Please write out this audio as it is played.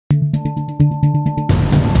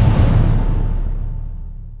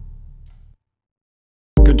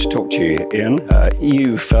to talk to you, Iain.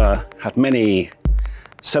 You've had many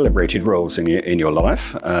celebrated roles in your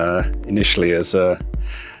life, initially as a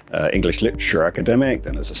English literature academic,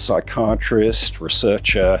 then as a psychiatrist,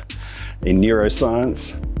 researcher in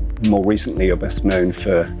neuroscience. More recently, you're best known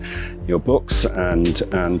for your books and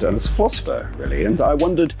as a philosopher, really. And I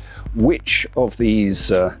wondered which of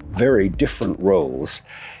these very different roles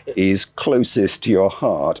is closest to your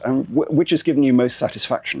heart and which has given you most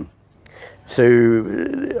satisfaction? So,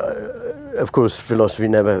 of course, philosophy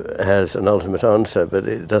never has an ultimate answer, but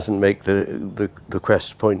it doesn't make the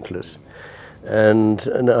quest pointless.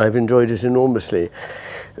 And I've enjoyed it enormously.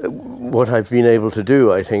 What I've been able to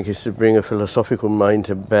do, I think, is to bring a philosophical mind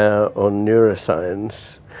to bear on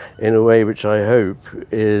neuroscience in a way which I hope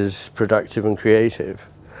is productive and creative.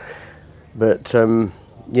 But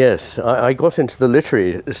yes, I got into the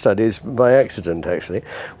literary studies by accident, actually.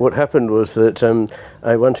 What happened was that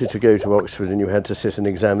I wanted to go to Oxford and you had to sit and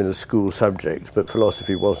examine a school subject, but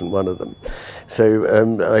philosophy wasn't one of them.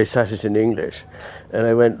 So I sat it in English and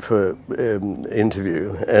I went for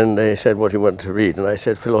interview and they said, what do you want to read? And I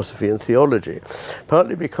said, philosophy and theology,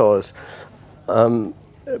 partly because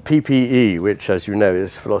PPE, which, as you know,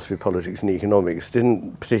 is philosophy, politics and economics,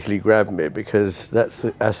 didn't particularly grab me because that's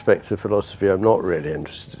the aspects of philosophy I'm not really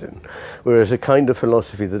interested in. Whereas a kind of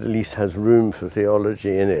philosophy that at least has room for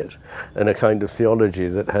theology in it, and a kind of theology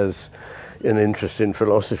that has an interest in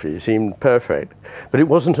philosophy seemed perfect. But it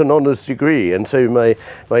wasn't an honours degree, and so my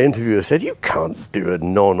interviewer said, you can't do a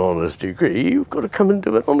non-honours degree, you've got to come and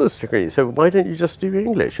do an honours degree, so why don't you just do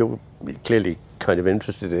English? You're clearly kind of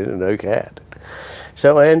interested in it and okay at it.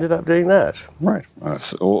 So I ended up doing that. Right.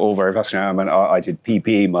 That's all very fascinating. I mean, I did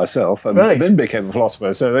PPE myself and then became a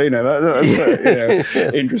philosopher. So, you know, that's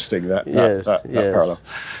interesting, that parallel.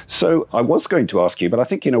 So I was going to ask you, but I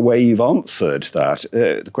think in a way you've answered that.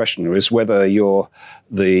 The question was whether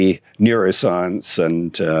the neuroscience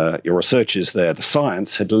and your researches there, the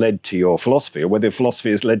science had led to your philosophy, or whether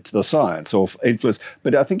philosophy has led to the science or influence.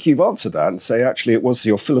 But I think you've answered that and say actually it was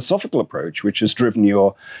your philosophical approach which has driven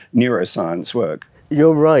your neuroscience work.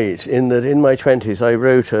 You're right, in that in my 20s I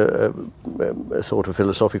wrote a sort of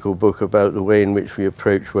philosophical book about the way in which we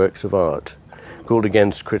approach works of art, called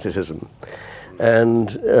Against Criticism.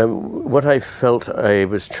 And what I felt I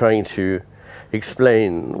was trying to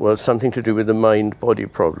explain was something to do with the mind-body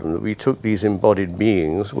problem, that we took these embodied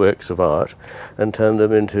beings, works of art, and turned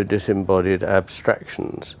them into disembodied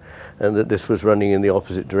abstractions, and that this was running in the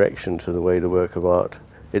opposite direction to the way the work of art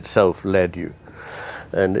itself led you.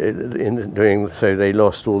 And in doing so, they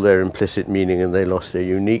lost all their implicit meaning and they lost their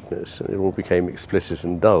uniqueness. And it all became explicit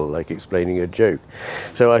and dull, like explaining a joke.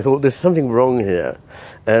 So I thought, there's something wrong here.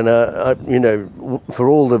 And, you know, for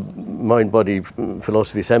all the mind-body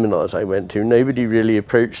philosophy seminars I went to, nobody really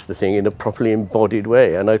approached the thing in a properly embodied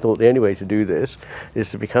way. And I thought the only way to do this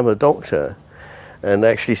is to become a doctor and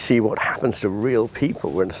actually see what happens to real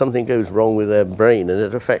people when something goes wrong with their brain and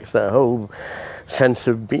it affects their whole sense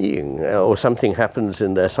of being, or something happens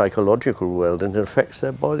in their psychological world and it affects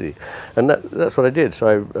their body. And that's what I did,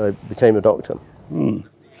 so I became a doctor. Mm.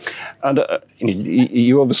 And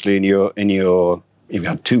you obviously you've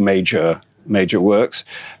had two major works.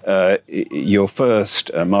 Your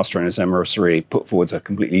first Master and His Emissary put forwards a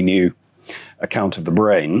completely new account of the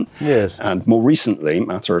brain. Yes. And more recently,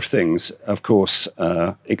 Matter of Things, of course,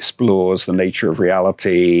 explores the nature of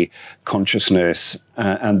reality, consciousness,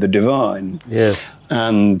 and the divine. Yes.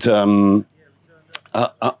 And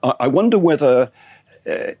I wonder whether,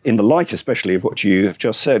 in the light especially of what you have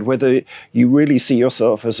just said, whether you really see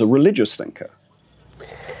yourself as a religious thinker.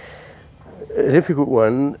 A difficult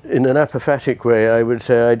one. In an apophatic way, I would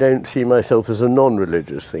say I don't see myself as a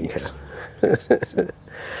non-religious thinker. Yes.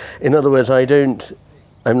 In other words, I'm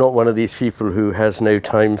not one of these people who has no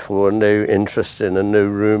time for, no interest in, and no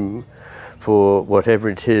room for whatever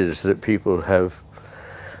it is that people have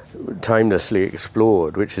timelessly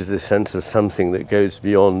explored, which is this sense of something that goes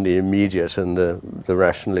beyond the immediate and the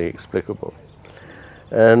rationally explicable.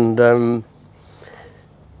 And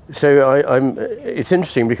so it's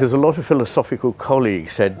interesting because a lot of philosophical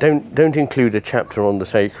colleagues said, don't include a chapter on the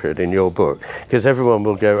sacred in your book, because everyone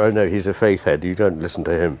will go, oh no, he's a faith head, you don't listen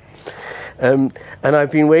to him. And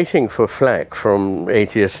I've been waiting for flack from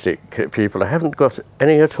atheistic people. I haven't got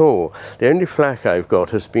any at all. The only flack I've got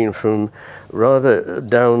has been from rather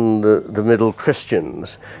down the middle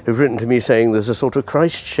Christians who've written to me saying there's a sort of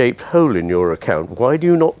Christ-shaped hole in your account. Why do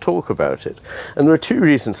you not talk about it? And there are two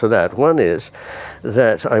reasons for that. One is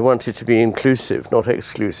that I wanted to be inclusive, not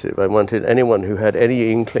exclusive. I wanted anyone who had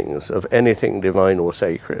any inklings of anything divine or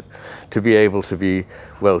sacred to be able to be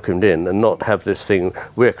welcomed in and not have this thing,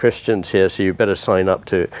 we're Christians here, so you better sign up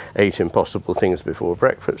to 8 impossible things before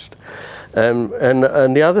breakfast. And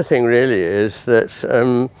the other thing really is that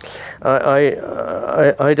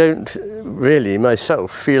I don't really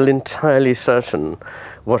myself feel entirely certain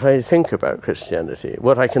what I think about Christianity.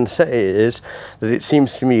 What I can say is that it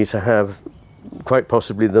seems to me to have quite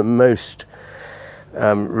possibly the most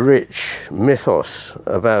rich mythos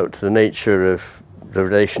about the nature of the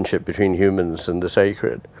relationship between humans and the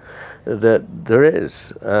sacred that there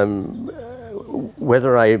is.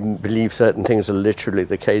 Whether I believe certain things are literally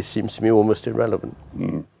the case seems to me almost irrelevant.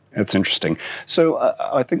 That's interesting. So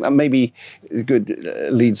I think that maybe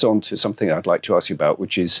leads on to something I'd like to ask you about,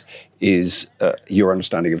 which is your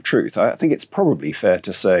understanding of truth. I think it's probably fair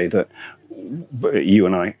to say that you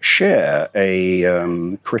and I share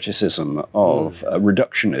a criticism of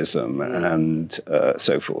reductionism and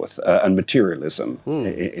so forth, and materialism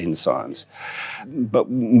in science. But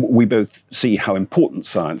we both see how important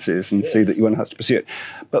science is and see that one has to pursue it.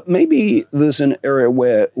 But maybe there's an area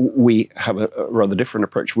where we have a rather different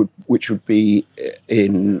approach, which would be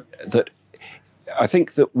in that I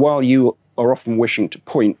think that while you are often wishing to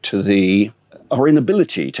point to our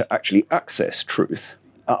inability to actually access truth,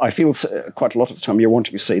 I feel quite a lot of the time you're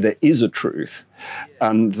wanting to say there is a truth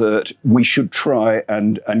and that we should try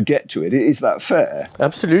and get to it. Is that fair?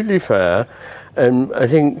 Absolutely fair. I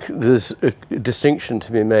think there's a distinction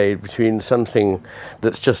to be made between something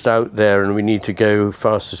that's just out there and we need to go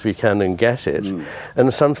fast as we can and get it,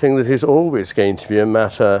 and something that is always going to be a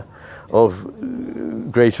matter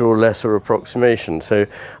of greater or lesser approximation. So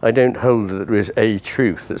I don't hold that there is a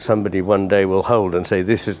truth that somebody one day will hold and say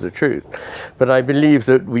this is the truth. But I believe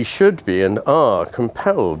that we should be and are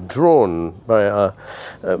compelled, drawn by our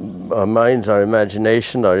minds, our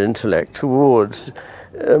imagination, our intellect towards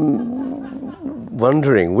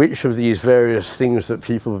wondering which of these various things that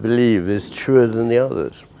people believe is truer than the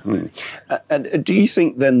others. And do you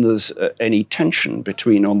think then there's any tension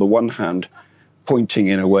between, on the one hand, pointing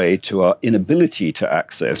in a way to our inability to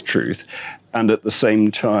access truth, and at the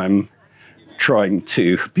same time trying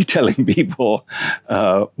to be telling people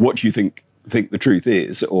what you think the truth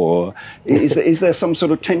is? Or is there some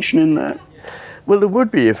sort of tension in that? Well, there would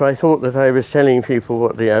be if I thought that I was telling people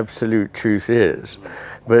what the absolute truth is.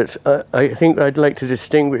 But I think I'd like to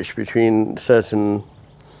distinguish between certain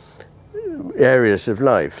areas of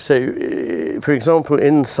life. So, for example,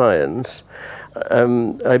 in science,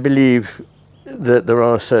 I believe that there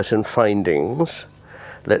are certain findings.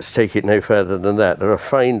 Let's take it no further than that. There are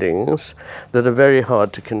findings that are very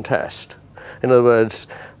hard to contest. In other words,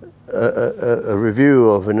 a review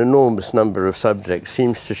of an enormous number of subjects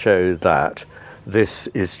seems to show that this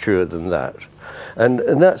is truer than that. And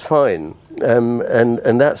that's fine.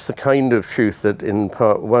 And that's the kind of truth that in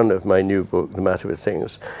part 1 of my new book, The Matter with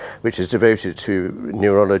Things, which is devoted to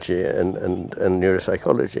neurology and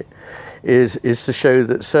neuropsychology, is to show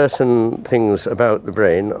that certain things about the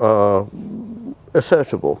brain are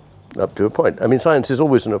assertable up to a point. I mean, science is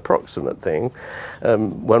always an approximate thing.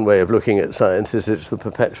 One way of looking at science is it's the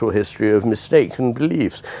perpetual history of mistaken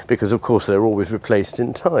beliefs, because of course they're always replaced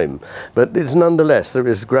in time. But it's nonetheless, there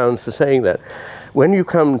is grounds for saying that. When you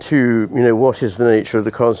come to, what is the nature of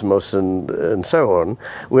the cosmos and so on,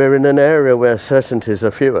 we're in an area where certainties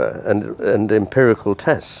are fewer and empirical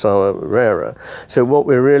tests are rarer. So what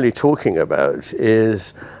we're really talking about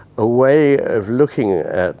is a way of looking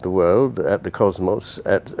at the world, at the cosmos,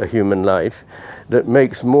 at a human life, that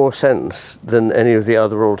makes more sense than any of the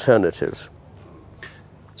other alternatives.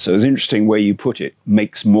 So it's an interesting way you put it,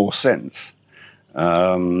 makes more sense,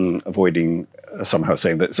 avoiding somehow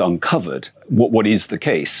saying that it's uncovered. What is the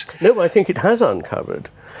case? No, I think it has uncovered.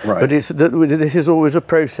 Right. But this is always a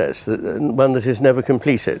process, one that is never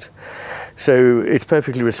completed. So it's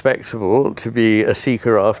perfectly respectable to be a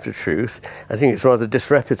seeker after truth. I think it's rather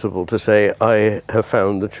disreputable to say, I have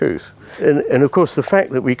found the truth. And of course, the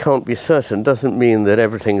fact that we can't be certain doesn't mean that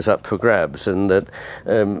everything's up for grabs and that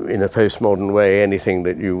in a postmodern way, anything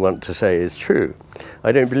that you want to say is true.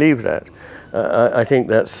 I don't believe that. I think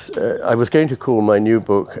that's, I was going to call my new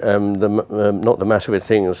book, not The Matter with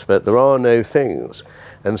Things, but There Are No Things.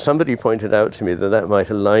 And somebody pointed out to me that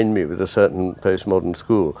might align me with a certain postmodern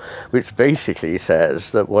school, which basically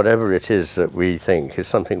says that whatever it is that we think is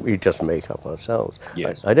something we just make up ourselves.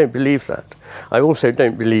 Yes. I don't believe that. I also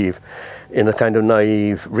don't believe in a kind of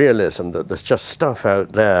naive realism that there's just stuff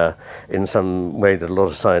out there in some way that a lot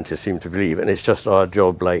of scientists seem to believe, and it's just our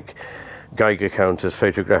job, like Geiger counters,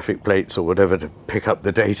 photographic plates, or whatever to pick up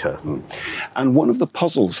the data. And one of the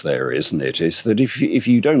puzzles there, isn't it, is that if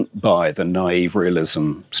you don't buy the naive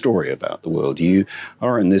realism story about the world, you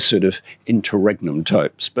are in this sort of interregnum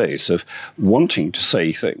type space of wanting to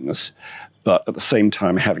say things, but at the same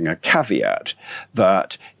time having a caveat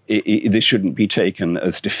that this shouldn't be taken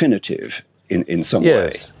as definitive in some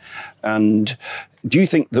way. And do you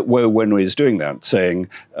think that when one is doing that, saying,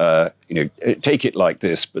 take it like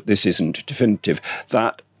this, but this isn't definitive,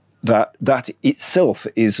 that itself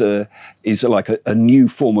is like a new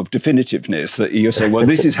form of definitiveness, that you're saying, well,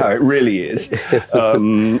 this is how it really is,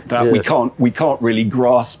 that we can't really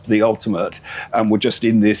grasp the ultimate, and we're just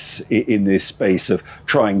in this space of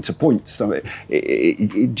trying to point to something.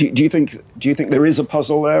 Do you think there is a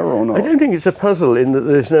puzzle there or not? I don't think it's a puzzle in that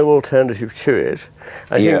there's no alternative to it.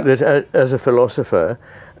 I think that as a philosopher,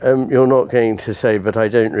 you're not going to say, but I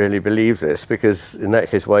don't really believe this, because in that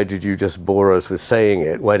case, why did you just bore us with saying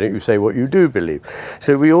it? Why don't you say what you do believe?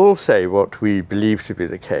 So we all say what we believe to be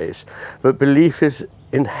the case, but belief is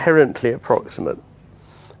inherently approximate.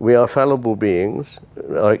 We are fallible beings.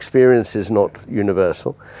 Our experience is not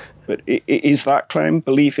universal. But is that claim,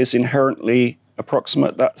 belief is inherently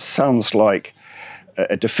approximate? That sounds like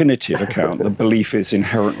a definitive account. The belief is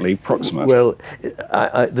inherently proximate. Well,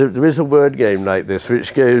 there is a word game like this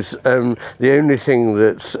which goes, the only thing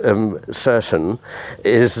that's certain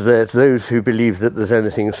is that those who believe that there's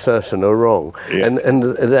anything certain are wrong. Yes. And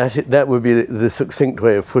that would be the succinct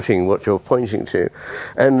way of putting what you're pointing to.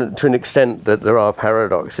 And to an extent that there are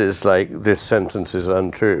paradoxes, like this sentence is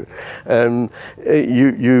untrue, you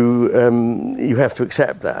have to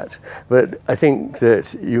accept that. But I think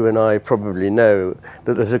that you and I probably know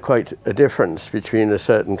that there's quite a difference between a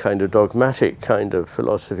certain kind of dogmatic kind of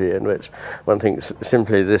philosophy in which one thinks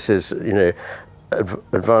simply this is,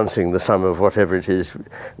 advancing the sum of whatever it is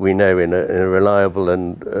we know in a reliable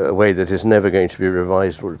and a way that is never going to be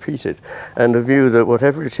revised or repeated, and a view that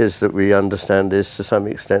whatever it is that we understand is to some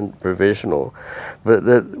extent provisional, but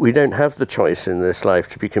that we don't have the choice in this life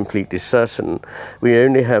to be completely certain. We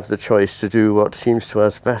only have the choice to do what seems to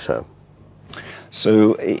us better.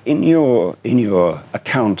 So in your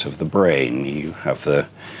account of the brain, you have the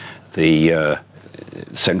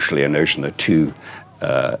essentially a notion of two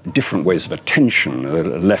different ways of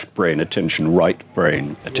attention: left brain attention, right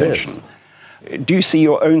brain attention. Yes. Do you see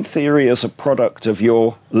your own theory as a product of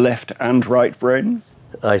your left and right brain?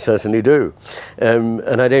 I certainly do.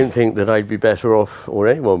 And I don't think that I'd be better off, or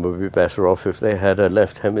anyone would be better off, if they had a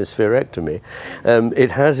left hemispherectomy.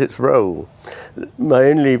 It has its role. My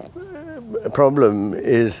only problem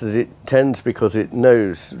is that it tends, because it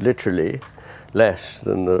knows literally less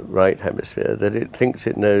than the right hemisphere, that it thinks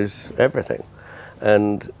it knows everything.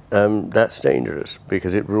 And that's dangerous,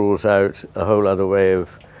 because it rules out a whole other way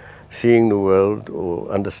of seeing the world or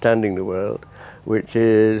understanding the world, which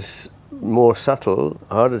is more subtle,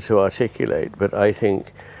 harder to articulate, but I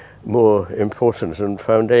think more important and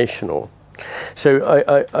foundational. So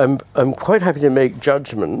I'm quite happy to make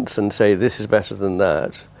judgments and say this is better than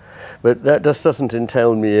that, but that just doesn't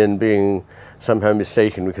entail me in being somehow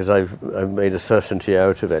mistaken because I've made a certainty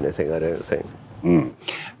out of anything, I don't think. Mm.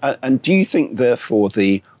 And do you think, therefore,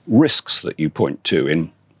 the risks that you point to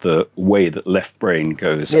in the way that left brain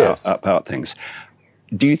goes about things,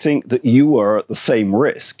 do you think that you are at the same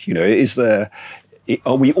risk?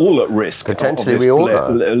 Are we all at risk Potentially of this we all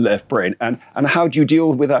are. left brain? And how do you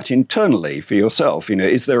deal with that internally for yourself?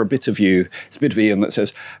 Is there a bit of you, it's a bit of Ian that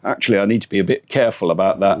says, actually, I need to be a bit careful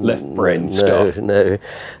about that left brain stuff? No,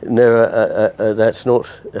 that's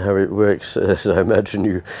not how it works, as I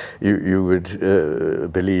imagine you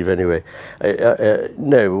would believe anyway.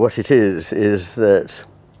 No, what it is that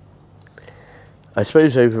I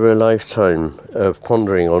suppose over a lifetime of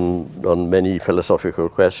pondering on many philosophical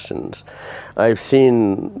questions, I've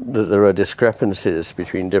seen that there are discrepancies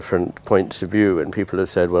between different points of view, and people have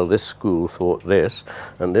said, well, this school thought this,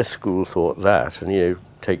 and this school thought that, and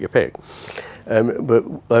take your pick. But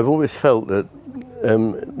I've always felt that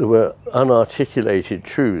there were unarticulated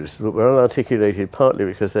truths, but were unarticulated partly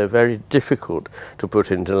because they're very difficult to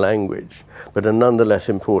put into language, but are nonetheless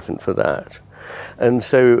important for that. And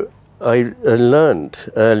so I learned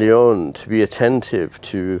early on to be attentive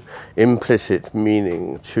to implicit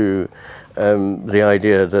meaning, to the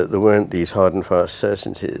idea that there weren't these hard and fast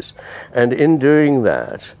certainties. And in doing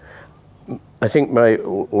that, I think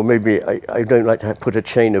or maybe I don't like to put a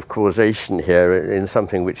chain of causation here in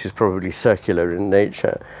something which is probably circular in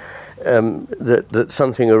nature, that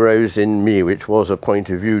something arose in me which was a point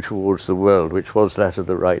of view towards the world, which was that of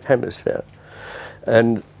the right hemisphere.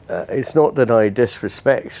 And it's not that I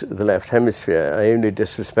disrespect the left hemisphere. I only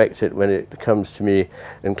disrespect it when it comes to me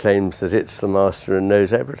and claims that it's the master and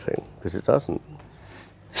knows everything, because it doesn't.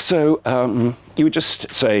 So you were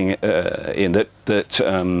just saying, Ian,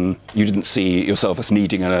 that you didn't see yourself as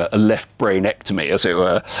needing a left brainectomy, as it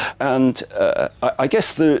were, and I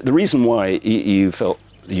guess the reason why you felt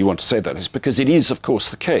you want to say that is because it is, of course,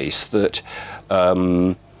 the case that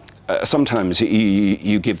sometimes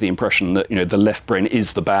you give the impression that, you know, the left brain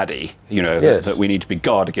is the baddie, you know, yes. that we need to be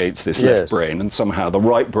guard against this yes. left brain, and somehow the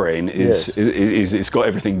right brain is, yes. it's got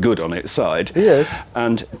everything good on its side. Yes.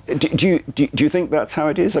 And do you think that's how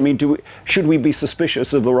it is? I mean, should we be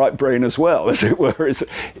suspicious of the right brain as well, as it were?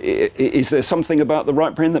 Is there something about the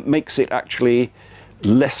right brain that makes it actually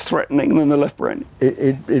less threatening than the left brain?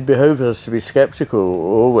 It behoves us to be sceptical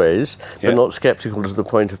always, but yeah. not sceptical to the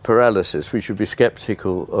point of paralysis. We should be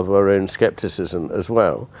sceptical of our own scepticism as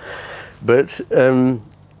well. But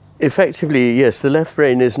effectively, yes, the left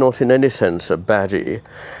brain is not in any sense a baddie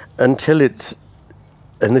until it's,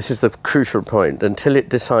 and this is the crucial point, until it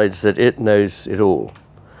decides that it knows it all.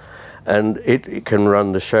 And it can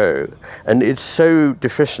run the show. And it's so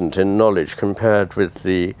deficient in knowledge compared with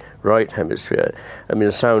the right hemisphere. I mean,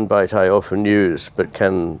 a soundbite I often use, but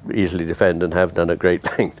can easily defend and have done at great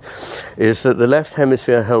length, is that the left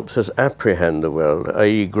hemisphere helps us apprehend the world,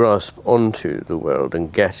 i.e. grasp onto the world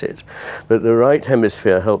and get it. But the right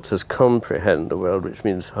hemisphere helps us comprehend the world, which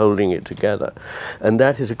means holding it together. And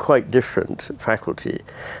that is a quite different faculty.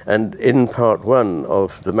 And in part one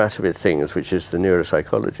of The Matter with Things, which is the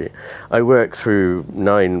neuropsychology, I work through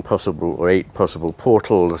 9 possible or 8 possible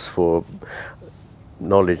portals for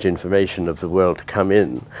knowledge, information of the world to come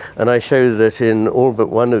in. And I show that in all but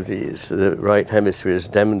one of these, the right hemisphere is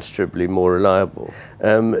demonstrably more reliable.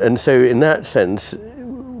 And so in that sense,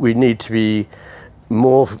 we need to be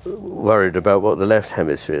more worried about what the left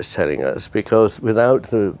hemisphere is telling us, because without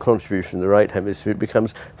the contribution of the right hemisphere, it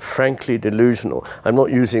becomes frankly delusional. I'm not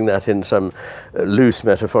using that in some loose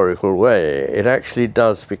metaphorical way. It actually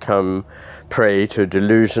does become prey to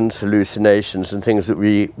delusions, hallucinations, and things that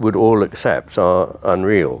we would all accept are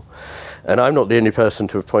unreal. And I'm not the only person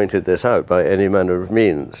to have pointed this out by any manner of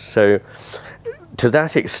means. So to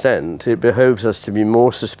that extent, it behoves us to be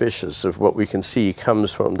more suspicious of what we can see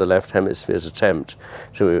comes from the left hemisphere's attempt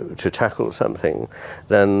to tackle something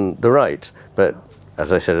than the right. But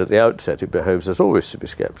as I said at the outset, it behoves us always to be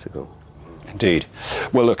sceptical. Indeed.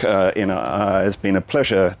 Well, look, Ian, it's been a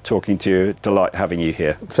pleasure talking to you. Delight having you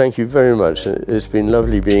here. Thank you very much. It's been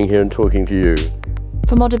lovely being here and talking to you.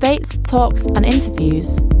 For more debates, talks and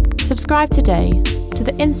interviews, subscribe today to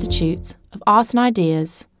the Institute of Art and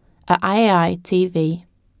Ideas at IAI TV.